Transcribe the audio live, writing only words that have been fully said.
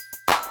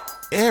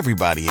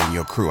Everybody in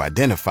your crew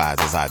identifies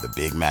as either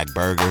Big Mac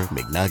Burger,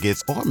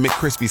 McNuggets, or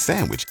McCrispy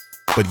Sandwich.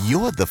 But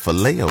you're the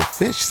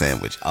Filet-O-Fish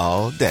Sandwich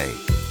all day.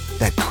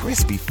 That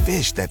crispy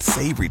fish, that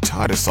savory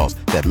tartar sauce,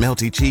 that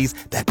melty cheese,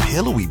 that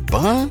pillowy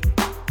bun.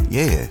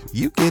 Yeah,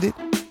 you get it.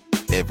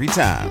 Every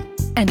time.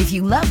 And if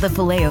you love the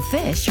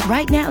Filet-O-Fish,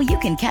 right now you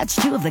can catch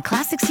two of the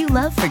classics you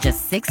love for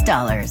just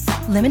 $6.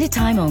 Limited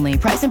time only.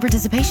 Price and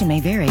participation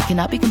may vary.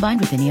 Cannot be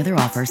combined with any other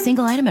offer.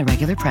 Single item at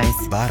regular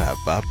price.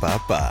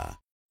 Ba-da-ba-ba-ba.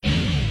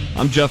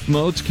 I'm Jeff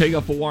Moats,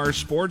 KFOR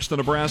Sports. The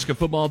Nebraska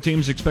football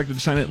team is expected to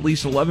sign at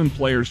least 11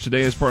 players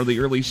today as part of the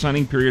early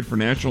signing period for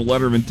National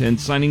Letter of Intent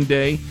Signing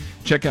Day.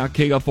 Check out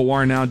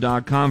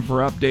KFORnow.com for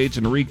updates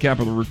and a recap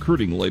of the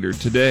recruiting later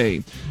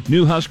today.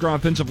 New Husker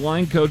offensive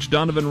line coach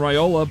Donovan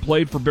Raiola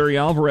played for Barry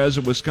Alvarez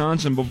at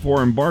Wisconsin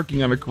before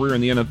embarking on a career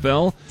in the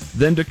NFL,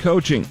 then to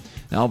coaching.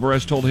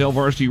 Alvarez told Hail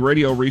Varsity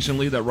Radio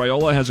recently that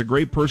Raiola has a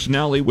great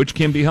personality which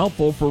can be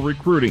helpful for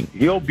recruiting.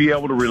 He'll be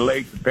able to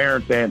relate to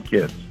parents and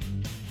kids.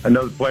 I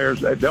know the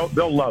players,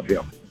 they'll love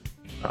him.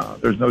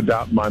 There's no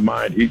doubt in my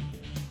mind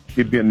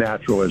he'd be a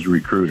natural as a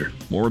recruiter.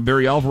 More of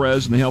Barry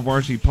Alvarez in the Hail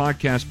Varsity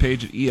podcast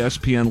page at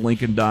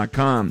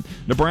ESPNLincoln.com.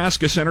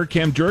 Nebraska center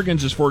Cam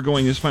Jurgens is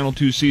foregoing his final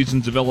 2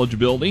 seasons of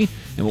eligibility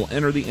and will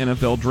enter the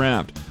NFL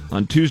draft.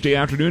 On Tuesday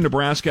afternoon,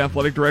 Nebraska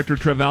Athletic Director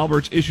Trev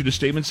Alberts issued a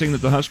statement saying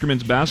that the Husker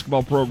men's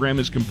basketball program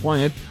is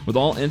compliant with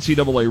all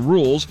NCAA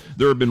rules.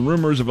 There have been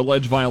rumors of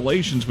alleged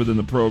violations within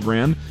the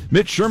program.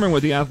 Mitch Sherman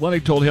with The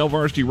Athletic told Hail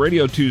Varsity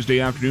Radio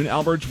Tuesday afternoon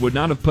Alberts would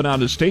not have put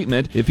out a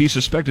statement if he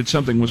suspected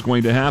something was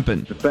going to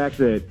happen. The fact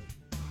that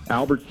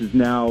Alberts has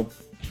now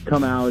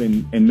come out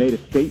and made a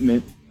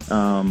statement,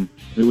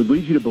 it would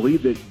lead you to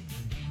believe that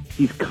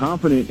he's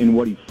confident in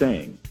what he's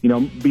saying. You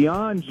know,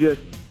 beyond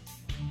just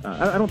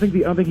I don't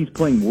think he's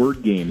playing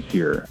word games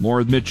here. More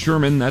with Mitch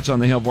Sherman. That's on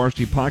the Hail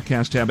Varsity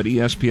podcast tab at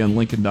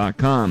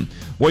ESPNLincoln.com.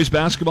 Boys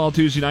basketball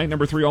Tuesday night.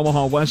 Number 3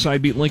 Omaha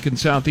Westside beat Lincoln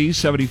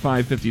Southeast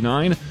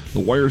 75-59. The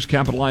Warriors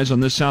capitalized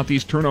on this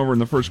Southeast turnover in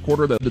the first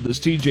quarter that did this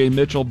T.J.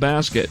 Mitchell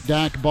basket.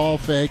 Dak ball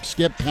fake,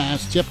 skip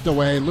pass, tipped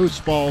away,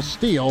 loose ball,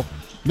 steal.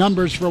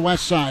 Numbers for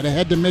Westside.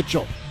 Ahead to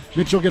Mitchell.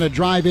 Mitchell going to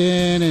drive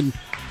in and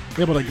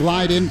able to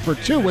glide in for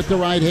 2 with the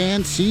right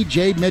hand.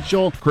 C.J.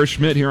 Mitchell. Chris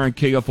Schmidt here on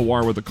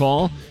KFOR with the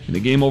call. In the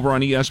game over on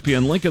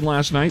ESPN Lincoln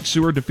last night,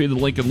 Seward defeated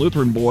the Lincoln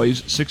Lutheran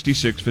boys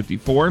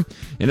 66-54.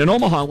 And in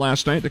Omaha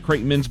last night, the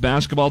Creighton men's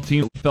basketball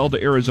team fell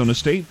to Arizona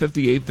State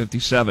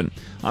 58-57.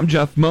 I'm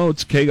Jeff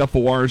Moats,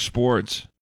 KFOR Sports.